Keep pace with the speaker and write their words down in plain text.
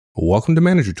Welcome to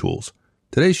Manager Tools.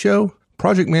 Today's show,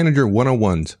 Project Manager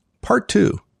 101s, Part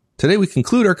 2. Today we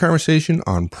conclude our conversation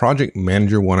on Project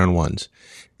Manager 101s.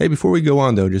 Hey, before we go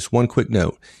on though, just one quick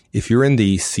note. If you're in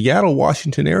the Seattle,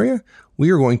 Washington area,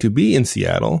 we are going to be in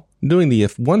Seattle doing the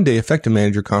One-Day Effective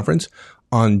Manager Conference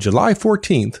on July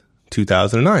 14th,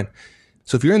 2009.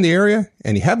 So if you're in the area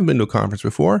and you haven't been to a conference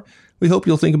before, we hope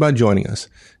you'll think about joining us.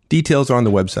 Details are on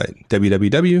the website,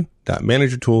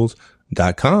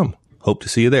 www.managertools.com. Hope to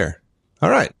see you there. All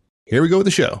right, here we go with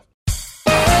the show.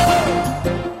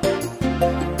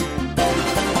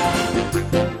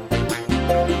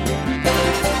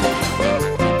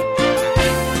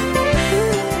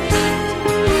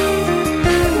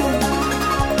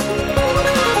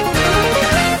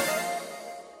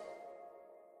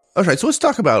 All right, so let's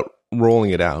talk about rolling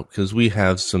it out, because we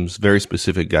have some very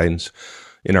specific guidance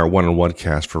in our one-on-one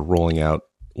cast for rolling out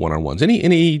one-on-ones.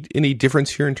 Any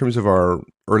difference here in terms of our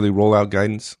early rollout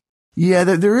guidance? Yeah,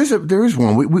 there is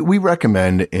one. We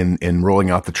recommend in rolling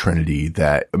out the Trinity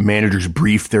that managers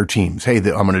brief their teams. Hey, I'm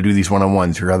going to do these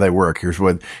one-on-ones. Here's how they work. Here's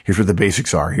what the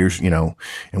basics are. And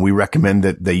we recommend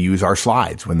that they use our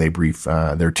slides when they brief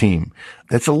their team.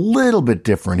 That's a little bit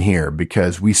different here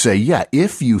because we say, yeah,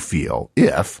 if you feel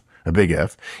you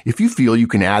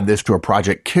can add this to a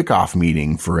project kickoff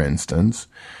meeting, for instance,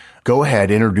 go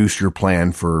ahead, introduce your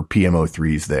plan for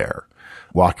PMO3s there.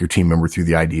 Walk your team member through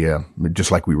the idea,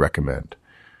 just like we recommend.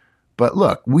 But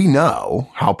look, we know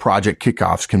how project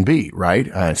kickoffs can be,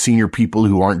 right? Senior people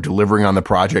who aren't delivering on the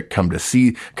project come to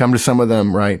some of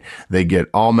them, right? They get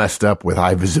all messed up with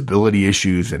high visibility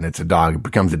issues and it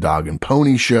becomes a dog and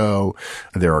pony show.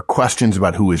 There are questions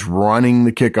about who is running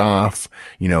the kickoff.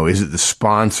 Is it the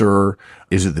sponsor?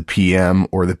 Is it the PM,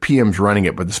 or the PM's running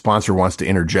it, but the sponsor wants to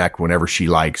interject whenever she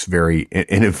likes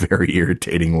in a very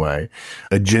irritating way.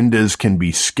 Agendas can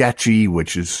be sketchy,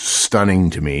 which is stunning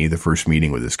to me, the first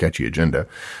meeting with a sketchy agenda.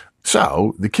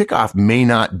 So the kickoff may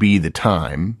not be the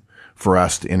time for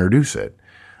us to introduce it.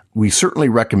 We certainly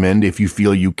recommend, if you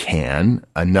feel you can,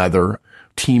 another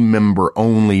team member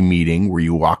only meeting where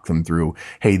you walk them through,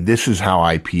 hey, this is how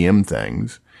I PM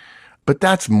things. But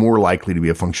that's more likely to be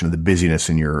a function of the busyness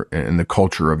in the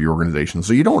culture of your organization.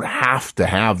 So you don't have to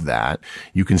have that.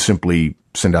 You can simply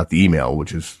send out the email,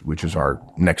 which is our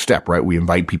next step, right? We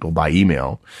invite people by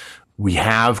email. We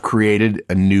have created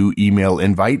a new email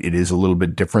invite. It is a little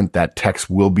bit different. That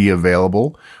text will be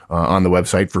available on the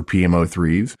website for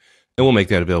PMO3s. And we'll make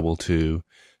that available to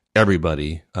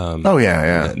everybody.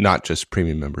 Not just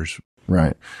premium members.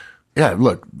 Right. Yeah,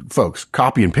 look, folks,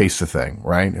 copy and paste the thing,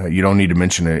 right? You don't need to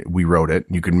mention it. We wrote it.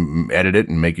 You can edit it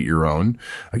and make it your own.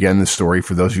 Again, the story,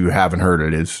 for those of you who haven't heard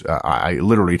it, is I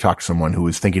literally talked to someone who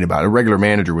was thinking about a regular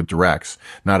manager with directs,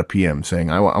 not a PM,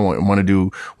 saying, I want to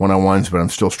do one-on-ones, but I'm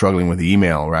still struggling with the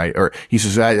email, right? Or he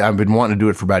says, I've been wanting to do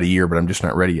it for about a year, but I'm just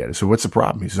not ready yet. So what's the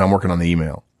problem? He says, I'm working on the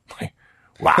email.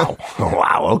 Wow.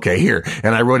 Wow. Okay, here.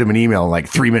 And I wrote him an email in like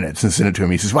 3 minutes and sent it to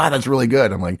him. He says, wow, that's really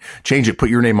good. I'm like, change it,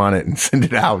 put your name on it and send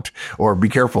it out. Or be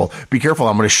careful. I'm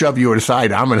going to shove you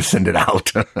aside. I'm going to send it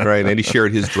out. Right. And he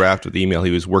shared his draft of the email he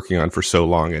was working on for so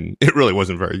long, and it really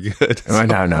wasn't very good. So.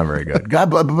 No, not very good.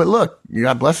 But look,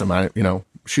 God bless him.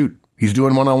 Shoot, he's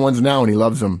doing one-on-ones now and he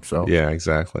loves them. So yeah,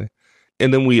 exactly.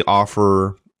 And then we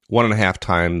offer 1.5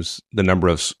 times the number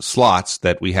of slots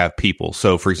that we have people.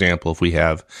 So, for example, if we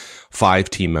have 5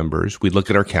 team members, we look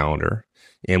at our calendar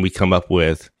and we come up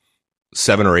with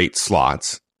 7 or 8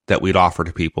 slots that we'd offer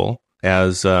to people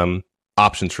as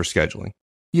options for scheduling.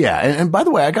 Yeah, and by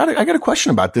the way, I got a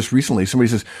question about this recently. Somebody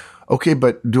says, okay,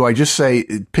 but do I just say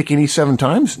pick any 7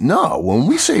 times? No. When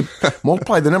we say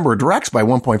multiply the number of directs by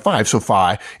 1.5, so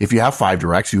 5, if you have 5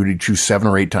 directs, you would choose 7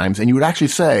 or 8 times, and you would actually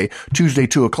say Tuesday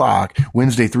 2:00,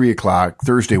 Wednesday 3:00,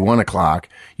 Thursday 1:00.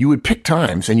 You would pick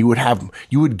times, and you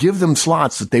would give them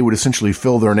slots that they would essentially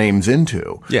fill their names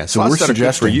into. Yeah, so we're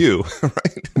suggesting for you,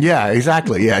 right? Yeah,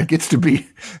 exactly. Yeah, it gets to be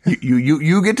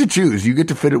you get to choose. You get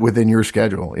to fit it within your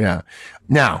schedule. Yeah.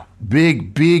 Now,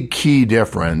 big key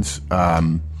difference.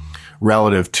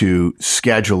 Relative to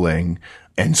scheduling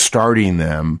and starting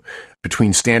them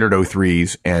between standard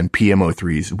O3s and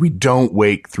PMO3s. We don't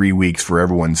wait 3 weeks for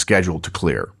everyone's schedule to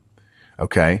clear.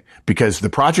 Okay. Because the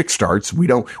project starts. We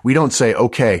don't say,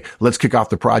 okay, let's kick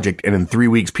off the project. And in 3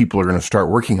 weeks, people are going to start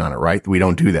working on it, right? We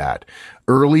don't do that.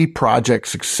 Early project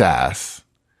success,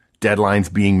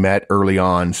 deadlines being met early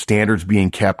on, standards being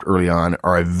kept early on,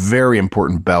 are a very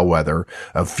important bellwether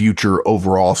of future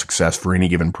overall success for any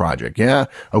given project. Yeah,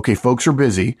 okay, folks are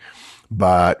busy,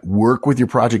 but work with your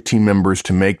project team members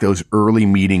to make those early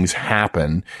meetings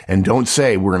happen. And don't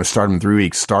say we're going to start them in 3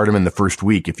 weeks. Start them in the first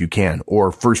week if you can,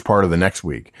 or first part of the next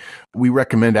week. We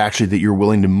recommend actually that you're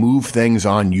willing to move things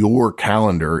on your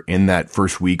calendar in that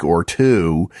first week or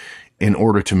two in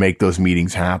order to make those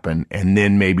meetings happen. And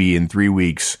then maybe in 3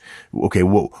 weeks, okay,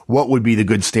 what would be the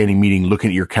good standing meeting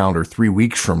looking at your calendar 3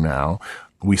 weeks from now?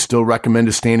 We still recommend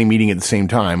a standing meeting at the same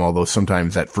time, although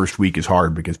sometimes that first week is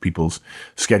hard because people's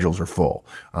schedules are full.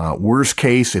 Worst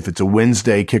case, if it's a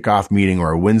Wednesday kickoff meeting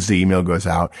or a Wednesday email goes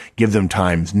out, give them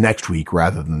times next week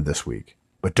rather than this week.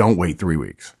 But don't wait 3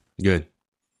 weeks. Good.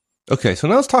 Okay, so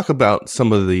now let's talk about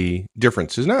some of the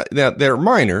differences. Now, they're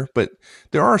minor, but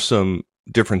there are some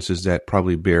differences that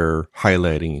probably bear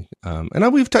highlighting. And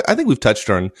I think we've touched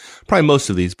on probably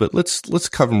most of these, but let's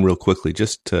cover them real quickly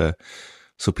just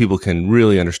so people can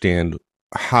really understand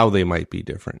how they might be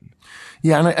different.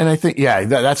 Yeah, and I think I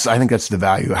think that's the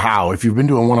value. How, if you've been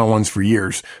doing one-on-ones for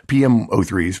years,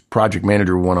 PM03s, project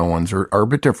manager one-on-ones are a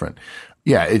bit different.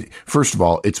 Yeah, first of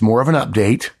all, it's more of an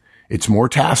update. It's more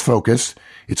task focused.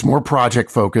 It's more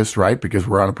project focused, right? Because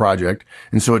we're on a project.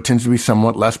 And so it tends to be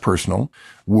somewhat less personal.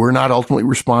 We're not ultimately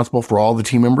responsible for all the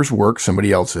team members' work.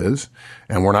 Somebody else is.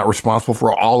 And we're not responsible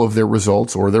for all of their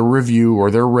results or their review or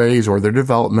their raise or their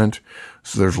development.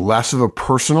 So there's less of a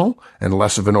personal and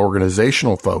less of an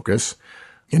organizational focus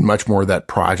and much more of that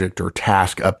project or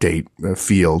task update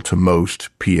feel to most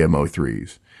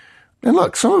PM03s. And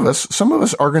look, some of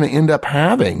us are going to end up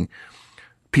having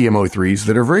PM03s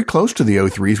that are very close to the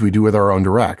 03s we do with our own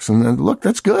directs. And look,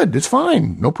 that's good. It's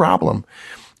fine. No problem.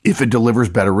 If it delivers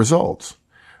better results.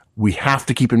 We have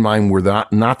to keep in mind we're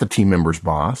not the team member's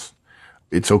boss.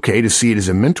 It's okay to see it as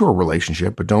a mentor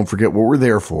relationship, but don't forget what we're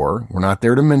there for. We're not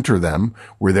there to mentor them.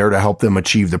 We're there to help them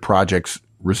achieve the project's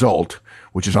result,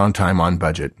 which is on time, on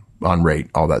budget, on rate,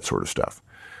 all that sort of stuff.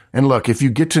 And look, if you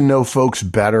get to know folks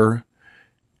better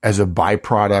as a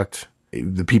byproduct,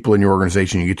 the people in your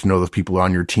organization, you get to know those people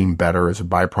on your team better as a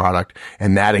byproduct,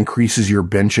 and that increases your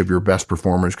bench of your best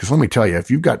performers. Because let me tell you,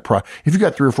 if you've got 3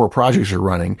 or 4 projects you're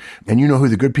running and you know who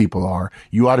the good people are,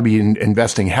 you ought to be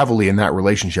investing heavily in that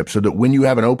relationship so that when you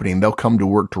have an opening, they'll come to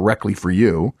work directly for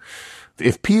you.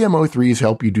 If PM03s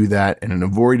help you do that and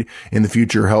in the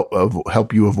future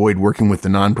help you avoid working with the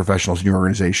non-professionals in your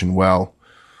organization, well,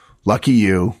 lucky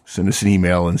you. Send us an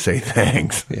email and say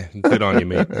thanks. Yeah, good on you,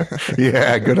 mate.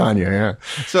 Yeah, good on you. Yeah.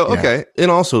 So, okay. And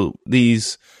also,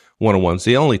 these one-on-ones,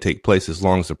 they only take place as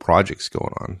long as the project's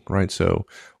going on, right? So,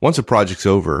 once a project's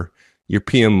over, your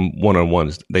PM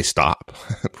one-on-ones, they stop.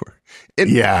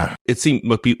 It seems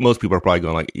most people are probably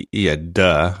going like, yeah,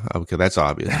 duh. Okay, that's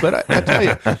obvious. But I tell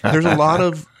you, there's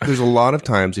a lot of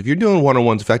times if you're doing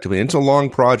one-on-ones effectively, and it's a long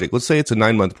project, let's say it's a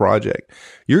 9-month project,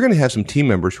 you're going to have some team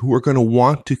members who are going to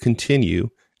want to continue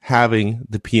having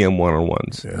the PM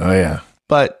one-on-ones. Oh yeah.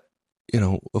 But,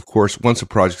 of course, once the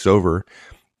project's over,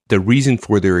 the reason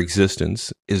for their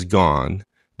existence is gone.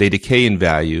 They decay in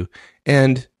value,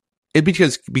 and it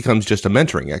becomes just a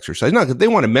mentoring exercise. Not that they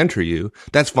want to mentor you.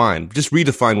 That's fine. Just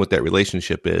redefine what that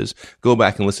relationship is. Go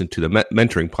back and listen to the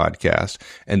mentoring podcast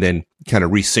and then kind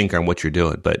of resync on what you're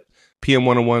doing. But PM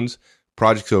one-on-ones,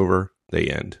 project's over, they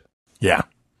end. Yeah.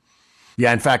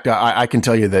 Yeah. In fact, I can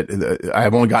tell you that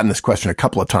I've only gotten this question a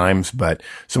couple of times, but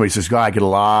somebody says, God, I get a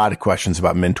lot of questions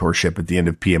about mentorship at the end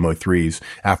of PM03s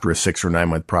after a 6 or 9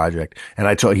 month project. And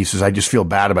he says, I just feel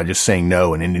bad about just saying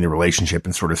no and ending the relationship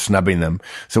and sort of snubbing them.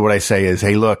 So what I say is,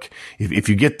 hey, look, if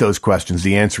you get those questions,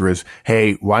 the answer is,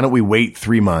 hey, why don't we wait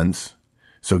 3 months?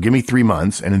 So give me 3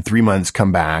 months, and in 3 months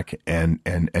come back and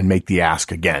make the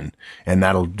ask again. And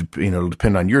that'll,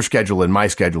 depend on your schedule and my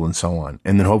schedule and so on.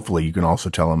 And then hopefully you can also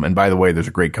tell them. And by the way, there's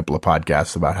a great couple of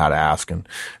podcasts about how to ask and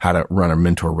how to run a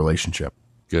mentor relationship.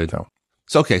 Good.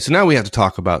 So now we have to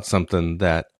talk about something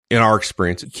that in our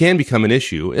experience can become an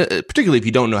issue, particularly if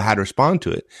you don't know how to respond to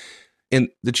it. And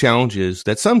the challenge is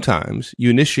that sometimes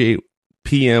you initiate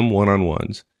PM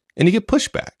one-on-ones and you get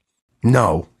pushback.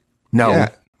 No. Yeah.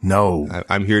 No.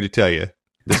 I'm here to tell you.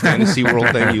 This fantasy world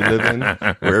thing you live in,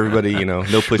 where everybody, no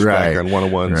pushback on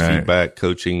one-on-ones, feedback,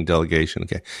 coaching, delegation.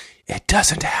 Okay. It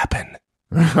doesn't happen.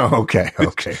 Okay.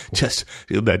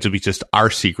 That should be just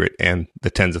our secret and the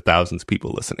tens of thousands of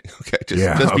people listening. Okay.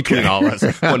 Just between all of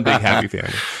us, one big happy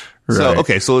family.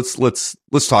 Right. So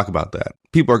let's talk about that.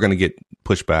 People are going to get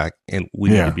pushback and we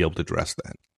need to be able to address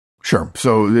that. Sure.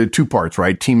 So the 2 parts,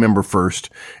 right? Team member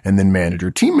first and then manager.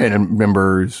 Team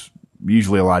members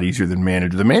usually a lot easier than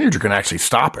manager. The manager can actually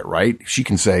stop it, right? She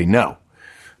can say no,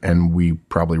 and we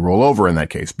probably roll over in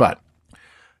that case. But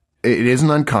it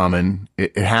isn't uncommon.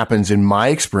 It happens in my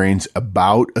experience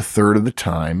about a third of the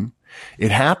time.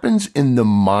 It happens in the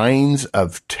minds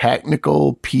of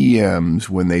technical PMs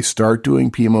when they start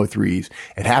doing PMO3s.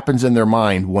 It happens in their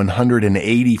mind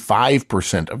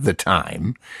 185% of the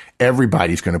time.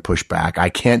 Everybody's going to push back. I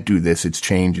can't do this. It's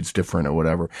changed. It's different or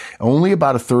whatever. Only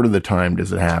about a third of the time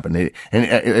does it happen. And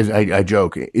as I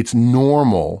joke, it's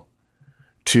normal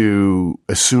to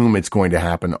assume it's going to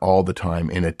happen all the time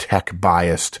in a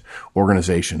tech-biased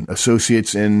organization.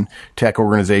 Associates in tech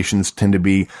organizations tend to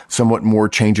be somewhat more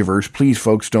change-averse. Please,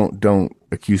 folks, don't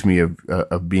accuse me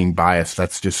of being biased.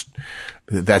 That's just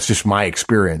my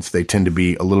experience. They tend to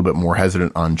be a little bit more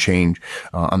hesitant on change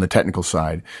on the technical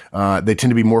side. They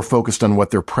tend to be more focused on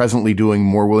what they're presently doing,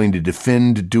 more willing to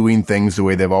defend doing things the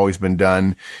way they've always been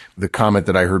done. The comment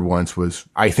that I heard once was,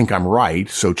 I think I'm right,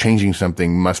 so changing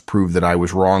something must prove that I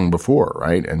was wrong before,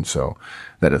 right? And so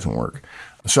that doesn't work.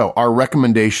 So our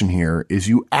recommendation here is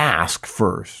you ask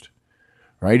first.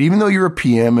 Right? Even though you're a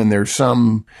PM and there's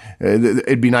some,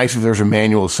 it'd be nice if there's a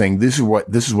manual saying this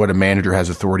is what a manager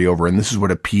has authority over and this is what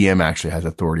a PM actually has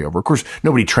authority over. Of course,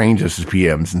 nobody trains us as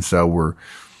PMs. And so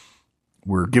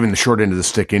we're given the short end of the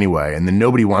stick anyway. And then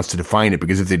nobody wants to define it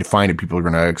because if they define it, people are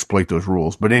going to exploit those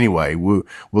rules. But anyway, we'll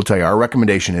tell you our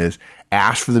recommendation is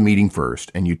ask for the meeting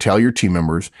first and you tell your team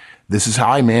members, this is how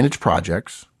I manage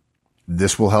projects.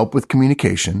 This will help with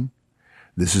communication.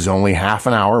 This is only half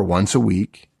an hour once a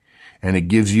week. And it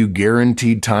gives you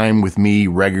guaranteed time with me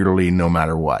regularly, no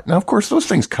matter what. Now, of course, those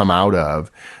things come out of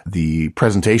the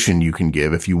presentation you can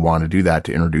give if you want to do that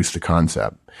to introduce the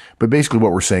concept. But basically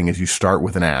what we're saying is you start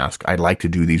with an ask. I'd like to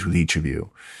do these with each of you.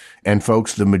 And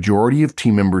folks, the majority of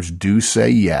team members do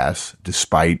say yes,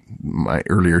 despite my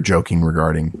earlier joking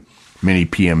regarding many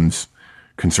PMs'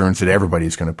 concerns that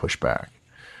everybody's going to push back.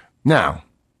 Now,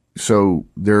 so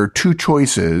there are two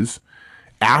choices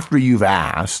after you've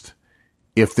asked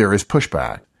if there is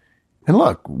pushback. And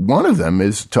look, one of them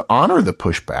is to honor the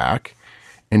pushback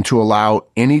and to allow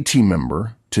any team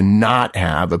member to not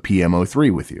have a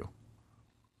PMO3 with you.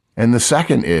 And the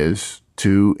second is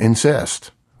to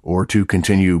insist or to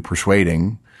continue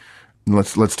persuading.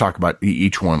 Let's talk about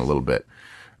each one a little bit.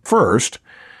 First,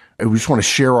 I just want to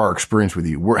share our experience with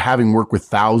you. We're having worked with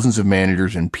thousands of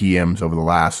managers and PMs over the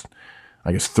last,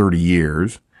 30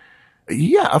 years.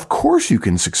 Yeah, of course you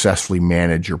can successfully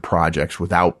manage your projects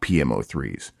without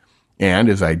PMO3s. And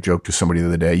as I joked to somebody the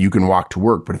other day, you can walk to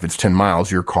work, but if it's 10 miles,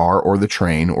 your car or the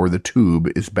train or the tube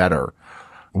is better.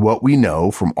 What we know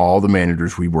from all the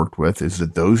managers we worked with is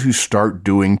that those who start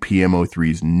doing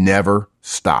PMO3s never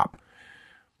stop.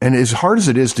 And as hard as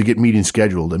it is to get meetings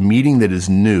scheduled, a meeting that is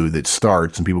new that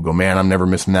starts and people go, man, I'm never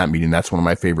missing that meeting. That's one of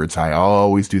my favorites. I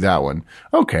always do that one.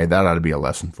 Okay, that ought to be a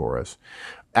lesson for us.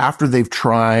 After they've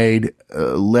tried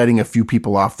letting a few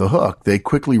people off the hook, they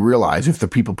quickly realize if the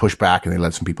people push back and they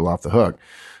let some people off the hook,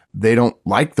 they don't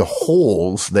like the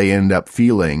holes they end up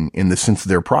feeling in the sense of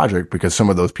their project because some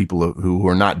of those people who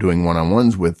are not doing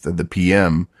one-on-ones with the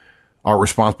PM are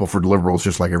responsible for deliverables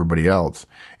just like everybody else.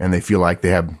 And they feel like they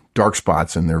have dark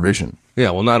spots in their vision. Yeah,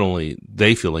 well, not only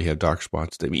they feel they have dark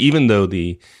spots, even though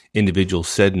the individual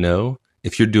said no,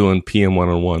 if you're doing PM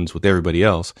one-on-ones with everybody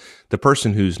else, the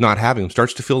person who's not having them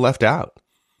starts to feel left out.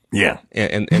 Yeah.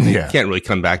 And they can't really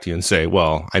come back to you and say,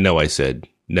 well, I know I said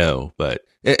no, but,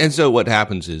 and so what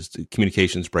happens is the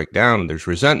communications break down and there's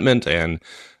resentment and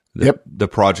the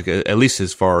project, at least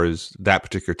as far as that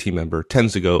particular team member,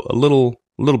 tends to go a little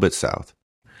bit south.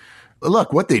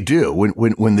 Look, what they do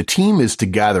when the team is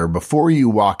together, before you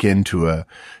walk into a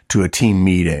team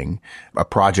meeting, a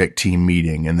project team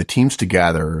meeting, and the team's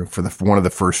together for one of the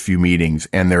first few meetings,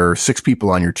 and there are 6 people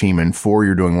on your team and 4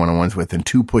 you're doing one-on-ones with and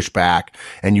 2 push back,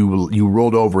 and you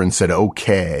rolled over and said,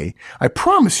 okay, I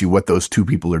promise you what those 2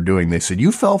 people are doing. They said,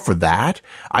 you fell for that?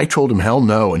 I told him hell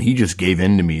no, and he just gave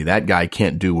in to me. That guy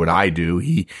can't do what I do.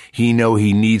 He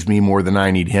needs me more than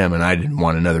I need him, and I didn't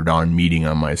want another darn meeting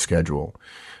on my schedule.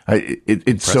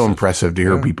 It's so impressive to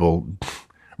hear people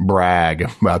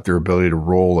brag about their ability to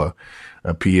roll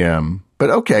a PM. But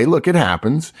okay, look, it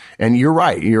happens. And you're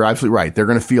right. You're absolutely right. They're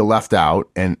going to feel left out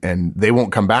and they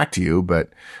won't come back to you.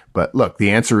 But look,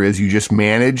 the answer is you just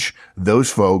manage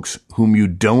those folks whom you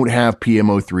don't have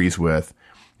PMO3s with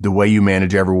the way you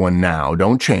manage everyone now.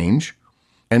 Don't change.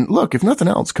 And look, if nothing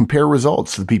else, compare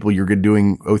results to the people you're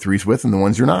doing O3s with and the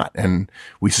ones you're not. And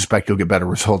we suspect you'll get better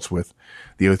results with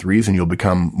the O3s and you'll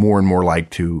become more and more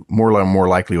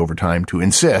likely over time to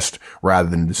insist rather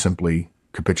than to simply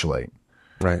capitulate.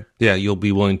 Right. Yeah. You'll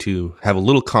be willing to have a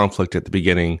little conflict at the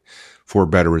beginning for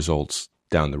better results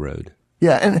down the road.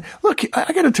 Yeah. And look,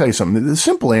 I got to tell you something. The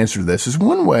simple answer to this is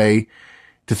one way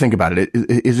to think about it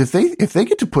is if they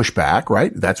get to push back,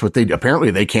 right? That's what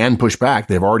apparently they can push back.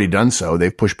 They've already done so.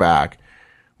 They've pushed back.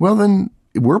 Well, then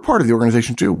we're part of the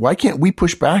organization too. Why can't we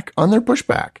push back on their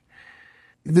pushback?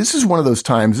 This is one of those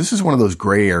times. This is one of those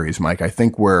gray areas, Mike, I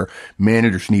think, where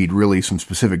managers need really some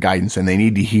specific guidance, and they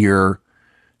need to hear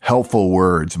helpful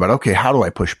words about, okay, how do I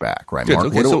push back? Right, Mark?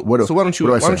 Okay, so why don't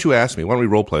you ask me? Why don't we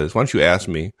role play this? Why don't you ask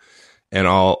me? And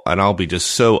I'll be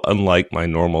just so unlike my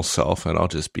normal self, and I'll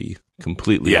just be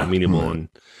completely amenable and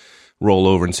roll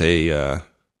over and say,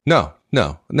 no,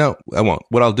 I won't.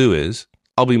 What I'll do is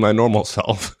I'll be my normal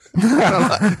self,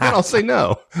 and I'll say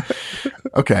no.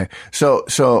 Okay,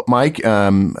 so Mike,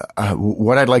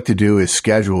 what I'd like to do is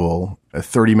schedule a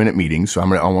 30-minute meeting. So I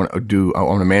want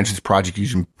to manage this project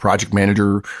using Project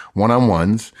Manager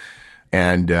one-on-ones,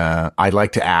 and I'd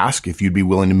like to ask if you'd be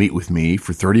willing to meet with me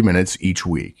for 30 minutes each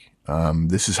week.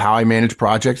 This is how I manage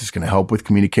projects. It's going to help with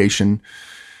communication.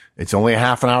 It's only a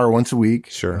half an hour once a week.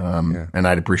 Sure. And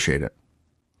I'd appreciate it.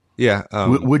 Yeah.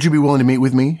 Would you be willing to meet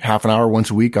with me half an hour once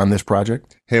a week on this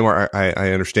project? Hey, Mark,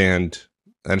 I understand.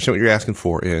 I understand what you're asking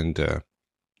for. And,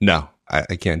 no,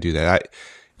 I can't do that.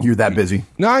 You're that busy?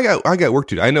 No, I got work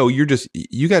to do. I know you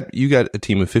got a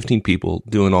team of 15 people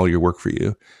doing all your work for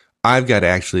you. I've got to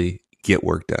actually get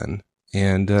work done.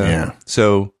 And,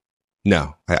 so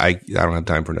no, I don't have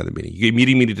time for another meeting. You're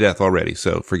meeting me to death already,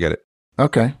 so forget it.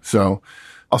 Okay. So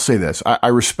I'll say this. I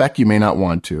respect you may not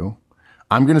want to.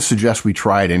 I'm going to suggest we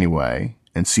try it anyway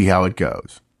and see how it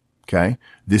goes. Okay.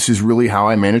 This is really how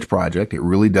I manage project. It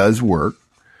really does work.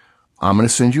 I'm going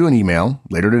to send you an email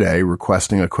later today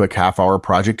requesting a quick half-hour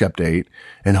project update,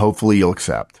 and hopefully you'll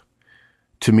accept.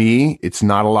 To me, it's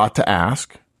not a lot to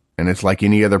ask, and it's like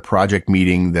any other project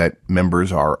meeting that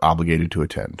members are obligated to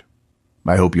attend.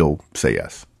 I hope you'll say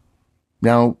yes.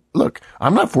 Now, look,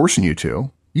 I'm not forcing you to.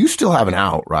 You still have an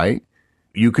out, right?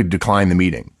 You could decline the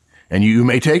meeting, and you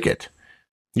may take it.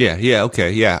 Yeah,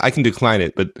 okay, yeah, I can decline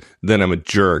it, but then I'm a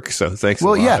jerk, so thanks a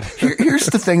lot. Well, yeah, here's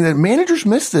the thing that managers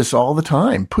miss this all the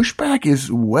time. Pushback is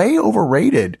way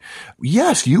overrated.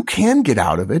 Yes, you can get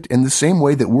out of it in the same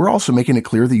way that we're also making it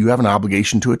clear that you have an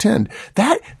obligation to attend.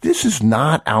 This is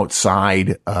not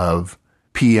outside of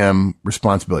PM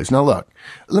responsibilities. Now, look,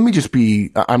 let me just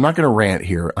I'm not going to rant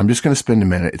here. I'm just going to spend a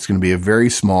minute. It's going to be a very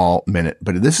small minute,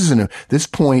 but this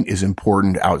point is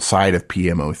important outside of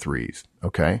PM03s.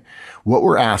 Okay. What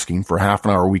we're asking for a half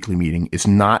an hour weekly meeting is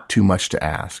not too much to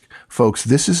ask. Folks,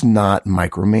 this is not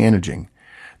micromanaging.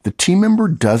 The team member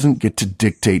doesn't get to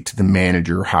dictate to the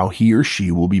manager how he or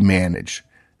she will be managed.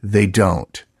 They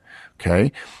don't.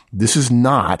 Okay. This is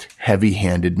not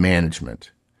heavy-handed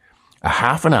management. A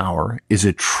half an hour is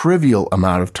a trivial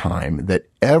amount of time that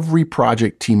every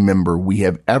project team member we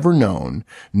have ever known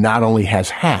not only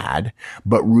has had,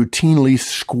 but routinely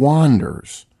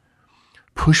squanders.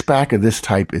 Pushback of this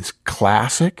type is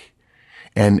classic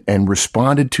and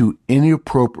responded to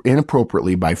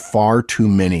inappropriately by far too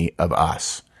many of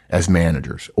us as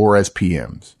managers or as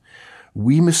PMs.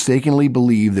 We mistakenly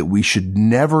believe that we should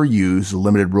never use the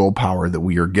limited role power that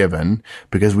we are given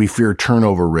because we fear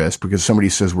turnover risk because somebody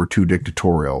says we're too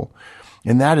dictatorial.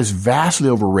 And that is vastly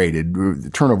overrated. The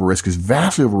turnover risk is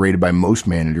vastly overrated by most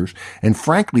managers and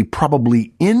frankly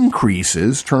probably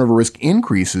turnover risk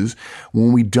increases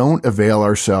when we don't avail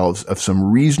ourselves of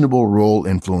some reasonable role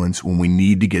influence when we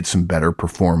need to get some better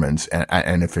performance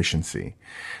and efficiency.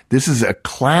 This is a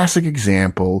classic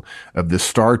example of the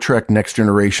Star Trek Next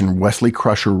Generation Wesley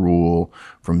Crusher rule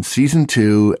from season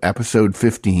 2, episode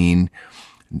 15.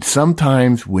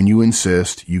 Sometimes when you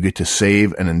insist, you get to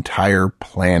save an entire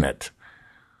planet.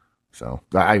 So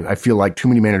I feel like too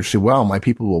many managers say, well, my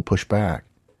people will push back.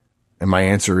 And my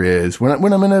answer is, when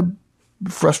I'm in a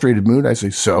frustrated mood, I say,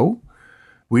 so?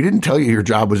 We didn't tell you your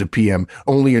job was a PM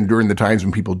only during the times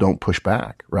when people don't push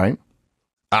back, right?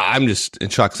 I'm just in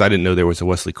shock because I didn't know there was a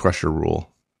Wesley Crusher rule.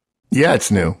 Yeah,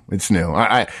 it's new. It's new.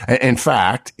 In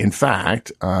fact,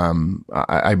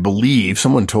 I believe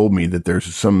someone told me that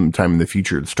there's some time in the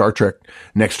future, Star Trek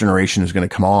Next Generation is going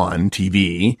to come on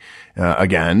TV,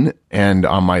 again, and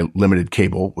on my limited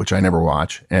cable, which I never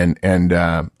watch. And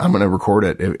I'm going to record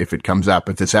it if it comes up,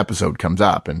 if this episode comes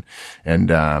up.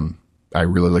 And I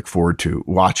really look forward to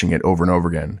watching it over and over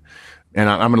again. And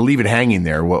I'm going to leave it hanging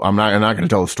there. Well, I'm not going to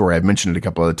tell the story. I've mentioned it a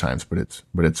couple other times, but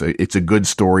it's a good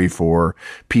story for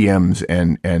PMs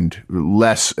and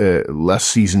less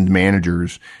seasoned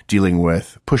managers dealing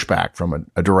with pushback from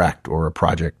a direct or a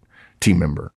project team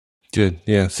member. Good.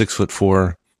 Yeah.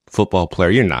 6'4" football player.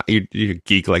 You're a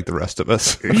geek like the rest of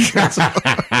us.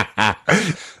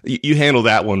 You handle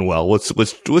that one well.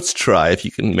 Let's try if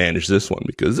you can manage this one,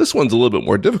 because this one's a little bit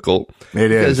more difficult.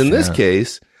 It is. Because in this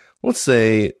case, let's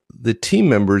say the team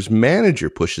member's manager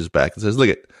pushes back and says,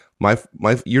 look,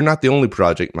 you're not the only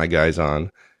project my guy's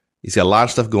on. He's got a lot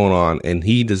of stuff going on, and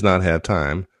he does not have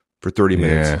time for 30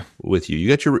 minutes with you.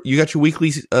 You got your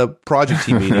weekly project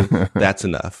team meeting. That's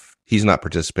enough. He's not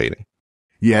participating.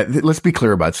 Yeah, let's be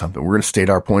clear about something. We're going to state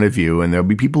our point of view, and there'll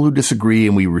be people who disagree,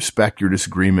 and we respect your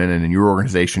disagreement, and in your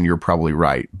organization, you're probably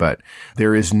right. But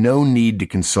there is no need to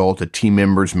consult a team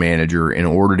member's manager in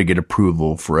order to get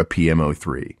approval for a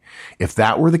PMO3. If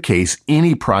that were the case,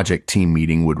 any project team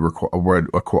meeting would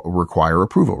require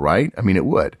approval, right? I mean, it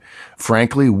would.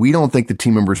 Frankly, we don't think the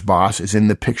team member's boss is in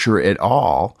the picture at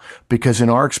all, because in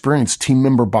our experience, team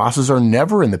member bosses are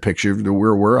never in the picture that we're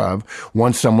aware of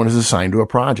once someone is assigned to a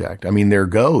project. I mean,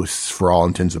 they're ghosts for all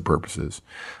intents and purposes.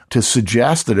 To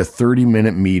suggest that a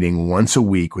 30-minute meeting once a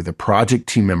week with a project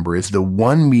team member is the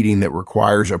one meeting that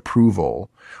requires approval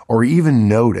or even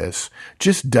notice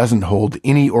just doesn't hold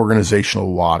any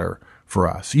organizational water for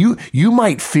us. You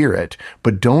might fear it,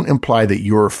 but don't imply that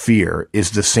your fear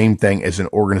is the same thing as an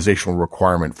organizational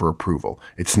requirement for approval.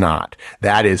 It's not.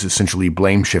 That is essentially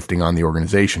blame shifting on the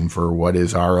organization for what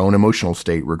is our own emotional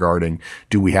state regarding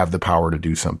do we have the power to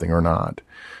do something or not.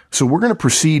 So we're going to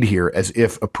proceed here as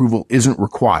if approval isn't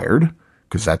required,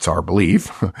 because that's our belief,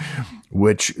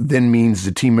 which then means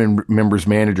the team member's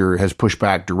manager has pushed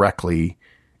back directly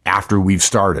after we've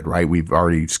started, right? We've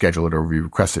already scheduled it or we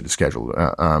requested to schedule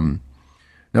it.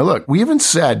 Now, look, we haven't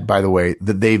said, by the way,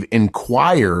 that they've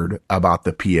inquired about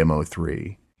the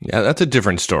PMO3. Yeah, that's a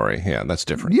different story. Yeah, that's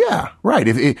different. Yeah, right.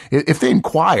 If they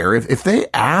inquire, if they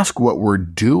ask what we're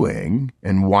doing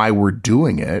and why we're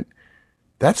doing it,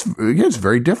 it's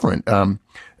very different.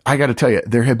 I got to tell you,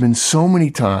 there have been so many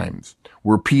times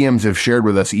where PMs have shared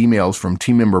with us emails from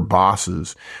team member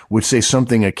bosses which say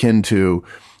something akin to,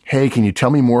 hey, can you tell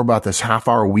me more about this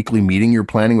half-hour weekly meeting you're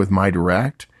planning with my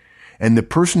direct? And the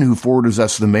person who forwards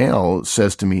us the mail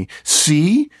says to me,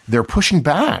 see, they're pushing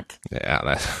back.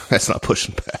 Yeah, that's not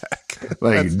pushing back.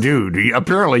 Like, dude,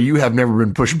 apparently you have never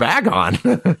been pushed back on.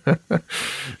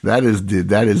 That is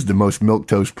the most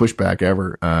milquetoast pushback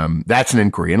ever. That's an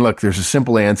inquiry. And look, there's a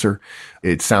simple answer.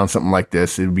 It sounds something like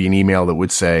this. It would be an email that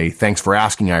would say, thanks for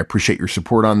asking. I appreciate your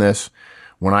support on this.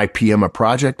 When I PM a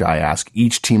project, I ask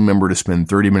each team member to spend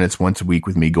 30 minutes once a week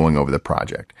with me going over the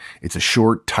project. It's a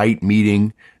short, tight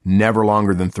meeting, never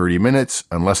longer than 30 minutes,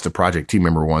 unless the project team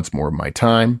member wants more of my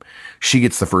time. She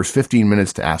gets the first 15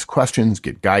 minutes to ask questions,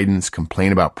 get guidance,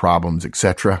 complain about problems,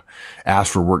 etc.,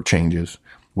 ask for work changes,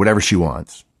 whatever she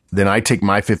wants. Then I take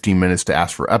my 15 minutes to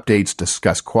ask for updates,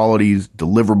 discuss qualities,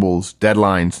 deliverables,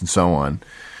 deadlines, and so on.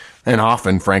 And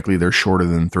often, frankly, they're shorter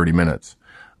than 30 minutes.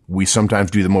 We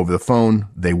sometimes do them over the phone.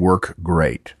 They work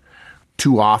great.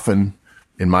 Too often,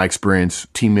 in my experience,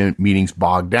 team meetings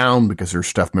bog down because their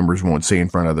staff members won't say in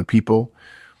front of other people.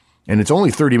 And it's only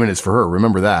 30 minutes for her.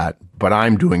 Remember that. But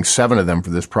I'm doing 7 of them for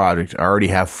this project. I already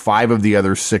have 5 of the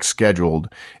other 6 scheduled,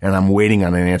 and I'm waiting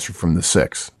on an answer from the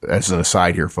 6th. As an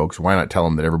aside here, folks, why not tell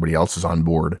them that everybody else is on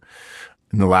board?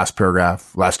 In the last 2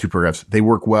 paragraphs, they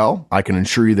work well. I can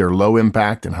assure you they're low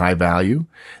impact and high value.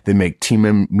 They make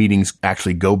team meetings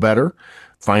actually go better.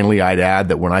 Finally, I'd add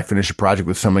that when I finish a project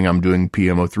with something I'm doing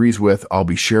PMO3s with, I'll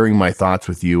be sharing my thoughts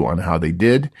with you on how they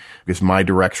did, because my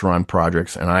directs are on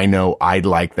projects, and I know I'd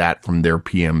like that from their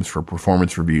PMs for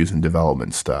performance reviews and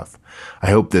development stuff. I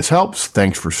hope this helps.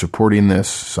 Thanks for supporting this.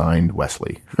 Signed,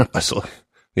 Wesley.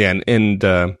 Yeah, and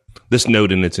this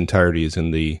note in its entirety is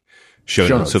in the show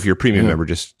notes. So if you're a premium member,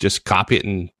 just copy it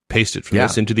and paste it from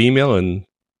this into the email and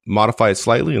modify it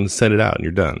slightly and send it out, and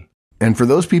you're done. And for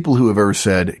those people who have ever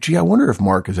said, gee, I wonder if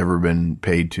Mark has ever been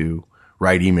paid to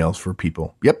write emails for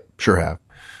people. Yep, sure have.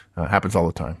 Happens all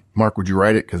the time. Mark, would you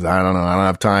write it? Because I don't know, I don't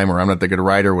have time, or I'm not that good a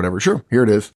writer or whatever. Sure, here it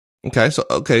is. Okay,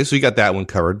 so you got that one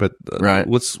covered, but right.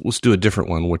 Let's do a different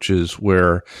one, which is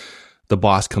where the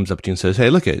boss comes up to you and says,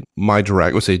 hey, look at my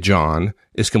direct, let's say John,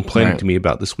 is complaining to me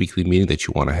about this weekly meeting that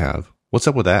you want to have. What's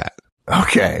up with that?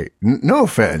 Okay, no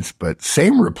offense, but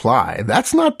same reply.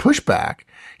 That's not pushback.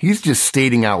 He's just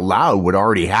stating out loud what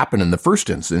already happened in the first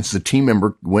instance. The team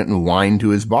member went and whined to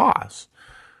his boss,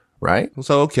 right?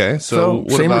 So, okay. So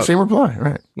same reply,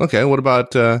 right? Okay, what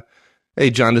about, hey,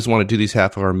 John doesn't want to do these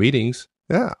half-hour meetings.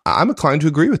 Yeah, I'm inclined to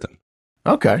agree with him.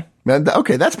 Okay,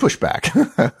 that's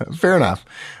pushback. Fair enough.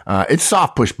 It's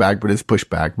soft pushback, but it's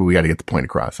pushback, but we got to get the point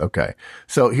across. Okay,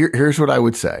 so here's what I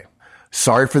would say.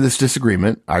 Sorry for this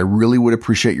disagreement. I really would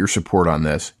appreciate your support on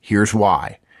this. Here's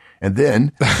why. And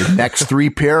then the next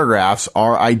 3 paragraphs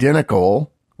are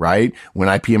identical, right? When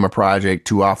I PM a project,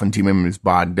 too often team members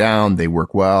bogged down, they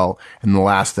work well. And the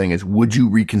last thing is, would you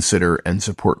reconsider and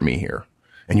support me here?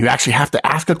 And you actually have to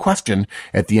ask a question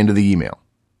at the end of the email.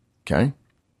 Okay.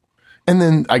 And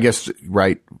then I guess,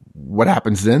 right, what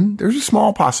happens then? There's a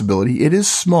small possibility. It is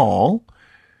small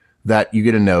that you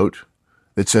get a note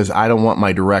that says, I don't want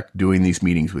my direct doing these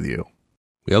meetings with you.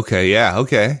 Okay.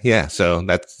 Yeah. So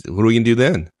that's, what are we going to do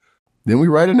then? Then we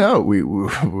write a note.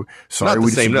 Sorry, not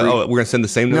the same note. Oh, we're going to send the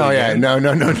same note. No, yeah,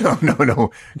 no.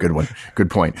 Good one.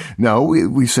 Good point. No,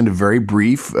 we send a very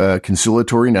brief,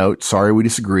 conciliatory note. Sorry, we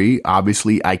disagree.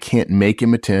 Obviously, I can't make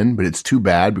him attend, but it's too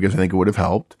bad because I think it would have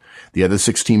helped. The other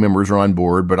 6 team members are on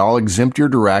board, but I'll exempt your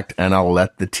direct and I'll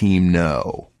let the team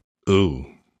know. Ooh.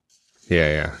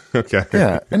 Yeah. Okay.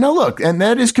 Yeah. And now look, and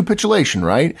that is capitulation,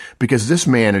 right? Because this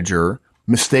manager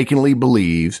mistakenly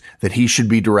believes that he should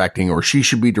be directing or she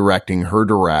should be directing her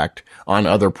direct on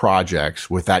other projects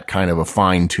with that kind of a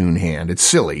fine-tuned hand. It's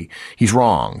silly. He's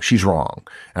wrong. She's wrong.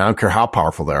 And I don't care how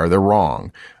powerful they are. They're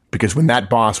wrong. Because when that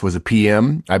boss was a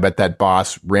PM, I bet that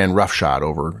boss ran roughshod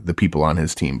over the people on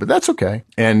his team. But that's okay.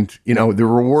 And, the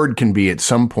reward can be at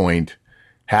some point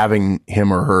having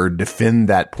him or her defend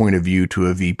that point of view to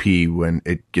a VP when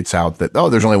it gets out that,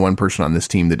 there's only one person on this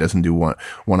team that doesn't do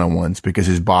one-on-ones because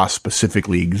his boss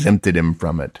specifically exempted him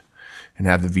from it. And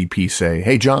have the VP say,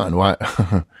 hey, John, why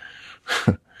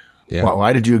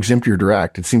did you exempt your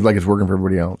direct? It seems like it's working for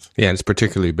everybody else. Yeah, and it's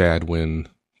particularly bad when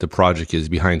the project is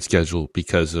behind schedule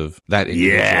because of that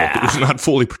individual who's not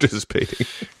fully participating.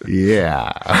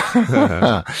 Yeah.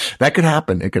 That could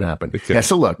happen. It could happen. Yeah.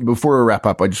 So look, before we wrap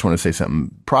up, I just want to say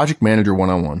something. Project Manager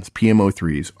 1-on-1s,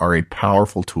 PMO3s, are a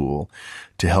powerful tool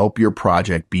to help your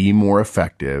project be more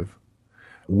effective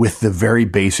with the very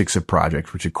basics of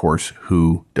projects, which of course,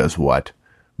 who does what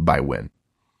by when.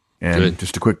 And good.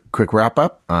 Just a quick wrap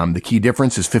up. The key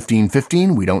difference is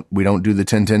 15-15. We don't do the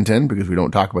 10-10-10 because we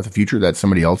don't talk about the future. That's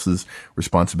somebody else's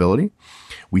responsibility.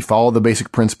 We follow the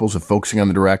basic principles of focusing on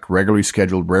the direct, regularly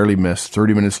scheduled, rarely missed,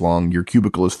 30 minutes long. Your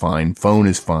cubicle is fine. Phone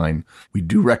is fine. We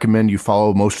do recommend you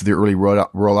follow most of the early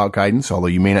rollout guidance, although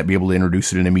you may not be able to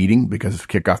introduce it in a meeting because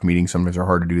kickoff meetings sometimes are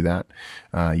hard to do that.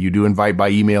 You do invite by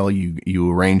email.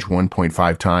 You arrange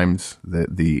 1.5 times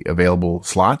the available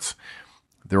slots.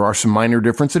 There are some minor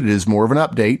differences. It is more of an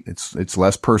update. It's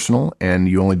less personal, and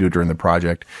you only do it during the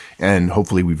project. And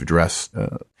hopefully, we've addressed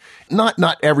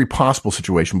not every possible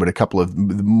situation, but a couple of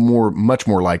much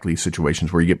more likely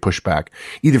situations where you get pushback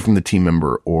either from the team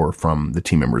member or from the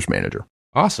team member's manager.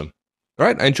 Awesome. All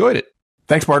right, I enjoyed it.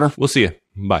 Thanks, partner. We'll see you.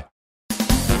 Bye.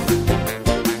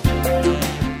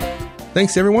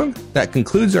 Thanks, everyone. That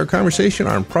concludes our conversation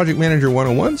on Project Manager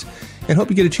 101s, and hope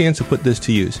you get a chance to put this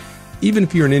to use. Even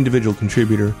if you're an individual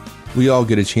contributor, we all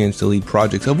get a chance to lead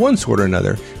projects of one sort or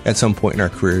another at some point in our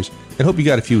careers, and hope you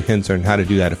got a few hints on how to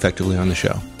do that effectively on the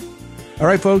show. All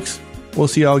right, folks, we'll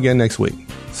see you all again next week.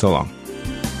 So long.